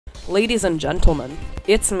Ladies and gentlemen,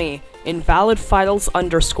 it's me,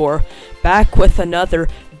 InvalidFiles_, back with another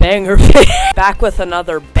banger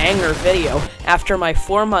video after my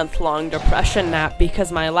 4-month-long depression nap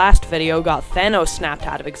because my last video got Thanos snapped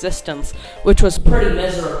out of existence, which was pretty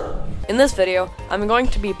miserable. In this video, I'm going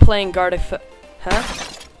to be playing gartic.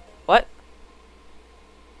 What?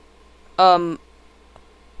 I'm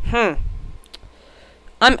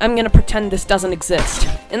gonna pretend this doesn't exist.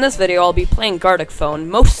 In this video, I'll be playing Gartic Phone,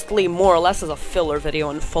 mostly more or less as a filler video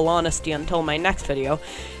in full honesty until my next video,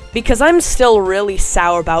 because I'm still really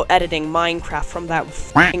sour about editing Minecraft from that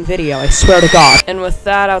f***ing video, I swear to God. And with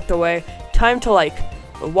that out the way, time to, like,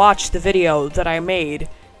 watch the video that I made.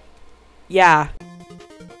 Yeah.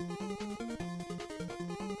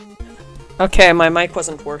 Okay, my mic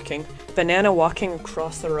wasn't working. Banana walking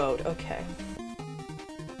across the road, okay.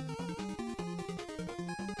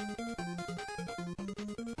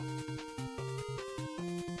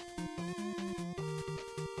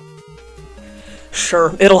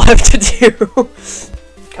 Sure, it'll have to do.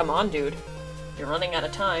 Come on, dude. You're running out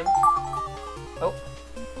of time. Oh.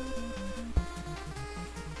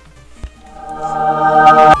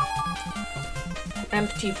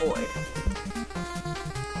 Empty void.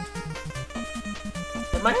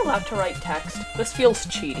 Am I allowed to write text? This feels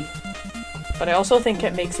cheaty. But I also think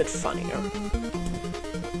it makes it funnier.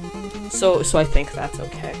 So I think that's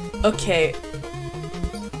okay. Okay.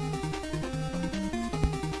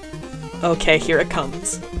 Okay, here it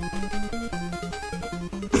comes.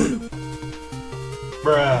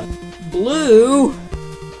 Bruh. Blue!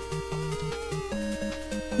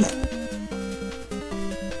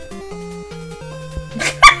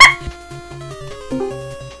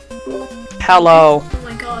 Hello. Oh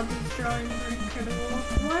my god, these drawings are incredible.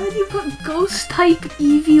 Why would you put ghost type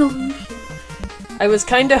evolution? I was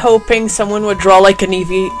kinda hoping someone would draw like an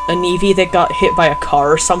Eevee that got hit by a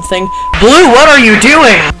car or something. Blue, what are you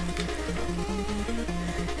doing?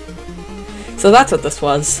 So that's what this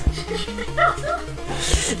was.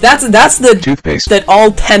 That's the toothpaste that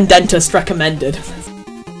all 10 dentists recommended.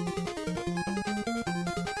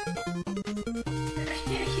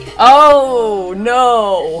 Oh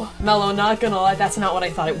no! Mello, not gonna lie, that's not what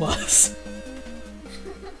I thought it was.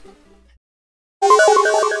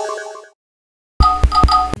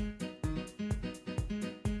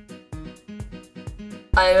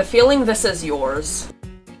 I have a feeling this is yours.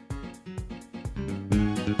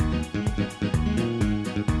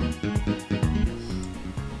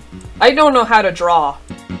 I don't know how to draw.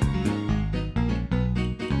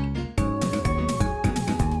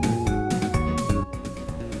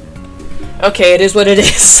 Okay, it is what it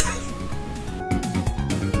is.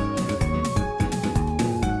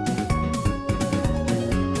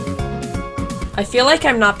 I feel like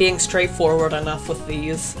I'm not being straightforward enough with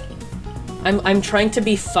these. I'm trying to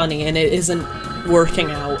be funny and it isn't working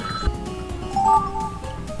out.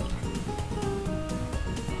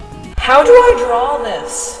 How do I draw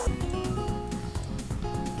this?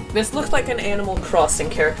 This looks like an Animal Crossing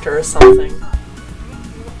character or something.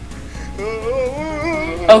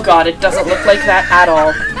 Oh god, it doesn't look like that at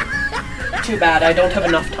all. Too bad, I don't have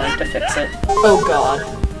enough time to fix it. Oh god.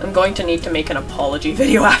 I'm going to need to make an apology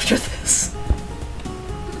video after this.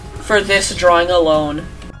 For this drawing alone.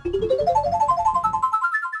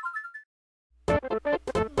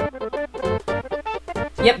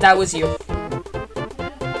 Yep, that was you.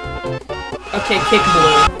 Okay, kick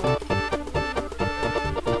blue.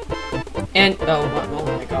 And oh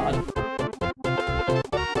my god.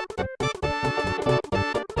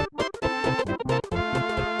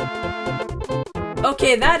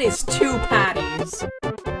 Okay, that is 2 patties.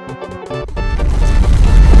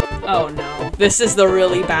 Oh no. This is the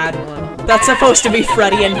really bad one. That's supposed to be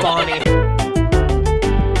Freddy and Bonnie.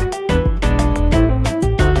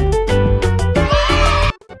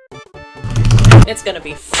 It's gonna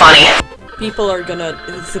be funny. People are gonna,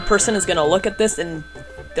 the person is gonna look at this and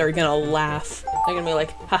they're gonna laugh. They're gonna be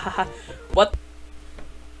like, ha ha ha, what?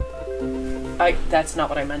 That's not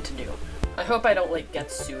what I meant to do. I hope I don't, like, get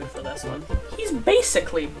sued for this one. He's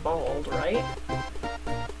basically bald, right?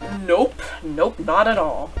 Nope. Nope, not at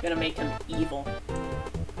all. I'm gonna make him evil.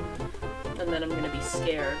 And then I'm gonna be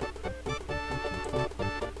scared.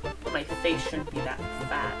 My face shouldn't be that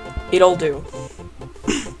fat. It'll do.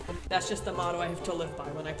 That's just the motto I have to live by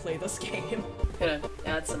when I play this game. I'm gonna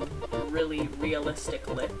add some really realistic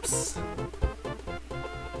lips.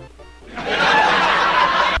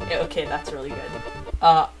 Okay, that's really good.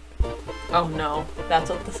 Oh no, that's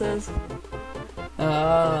what this is?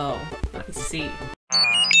 Oh, I see.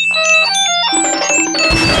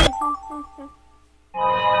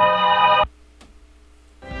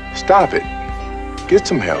 Stop it. Get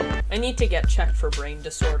some help. I need to get checked for brain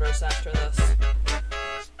disorders after this.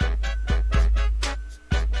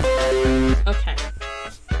 Okay.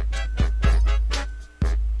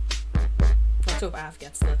 Let's hope Av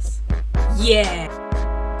gets this. Yeah!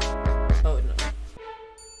 Oh no.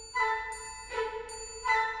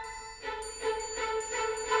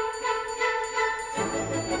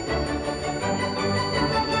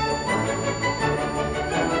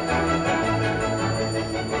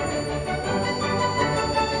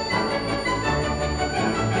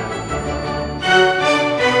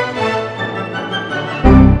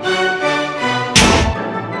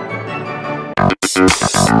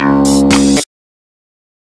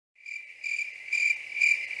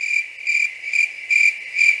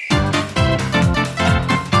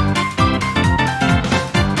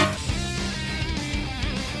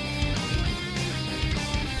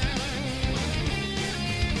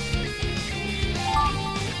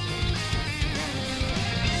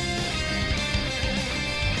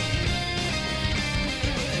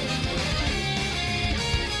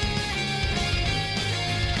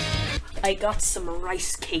 I got some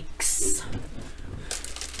rice cakes.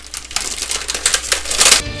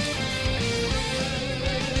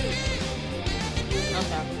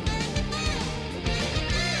 Okay.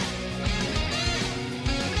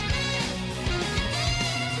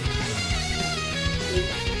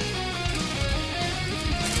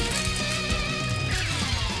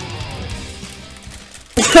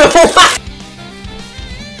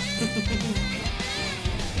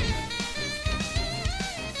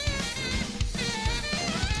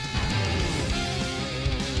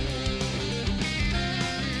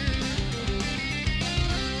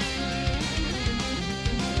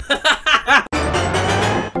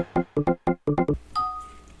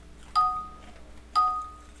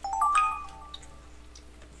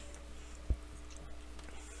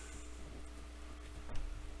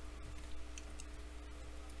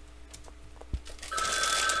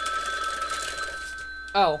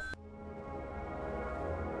 Oh.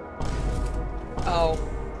 Oh.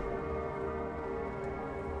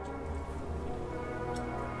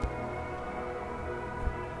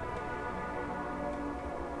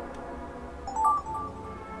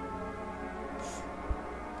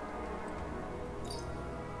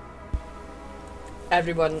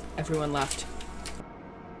 Everyone left.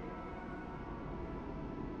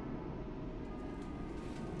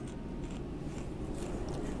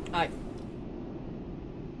 I.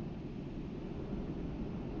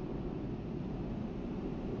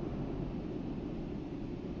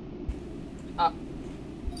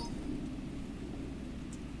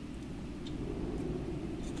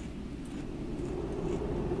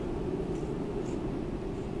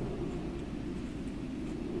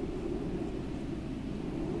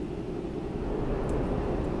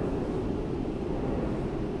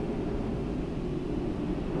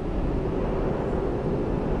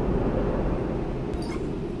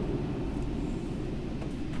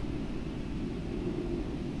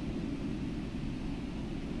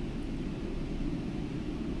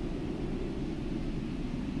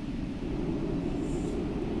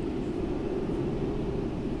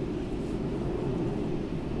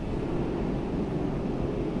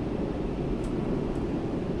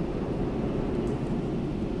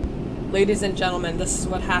 Ladies and gentlemen, this is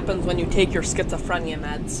what happens when you take your schizophrenia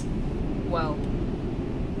meds. Well.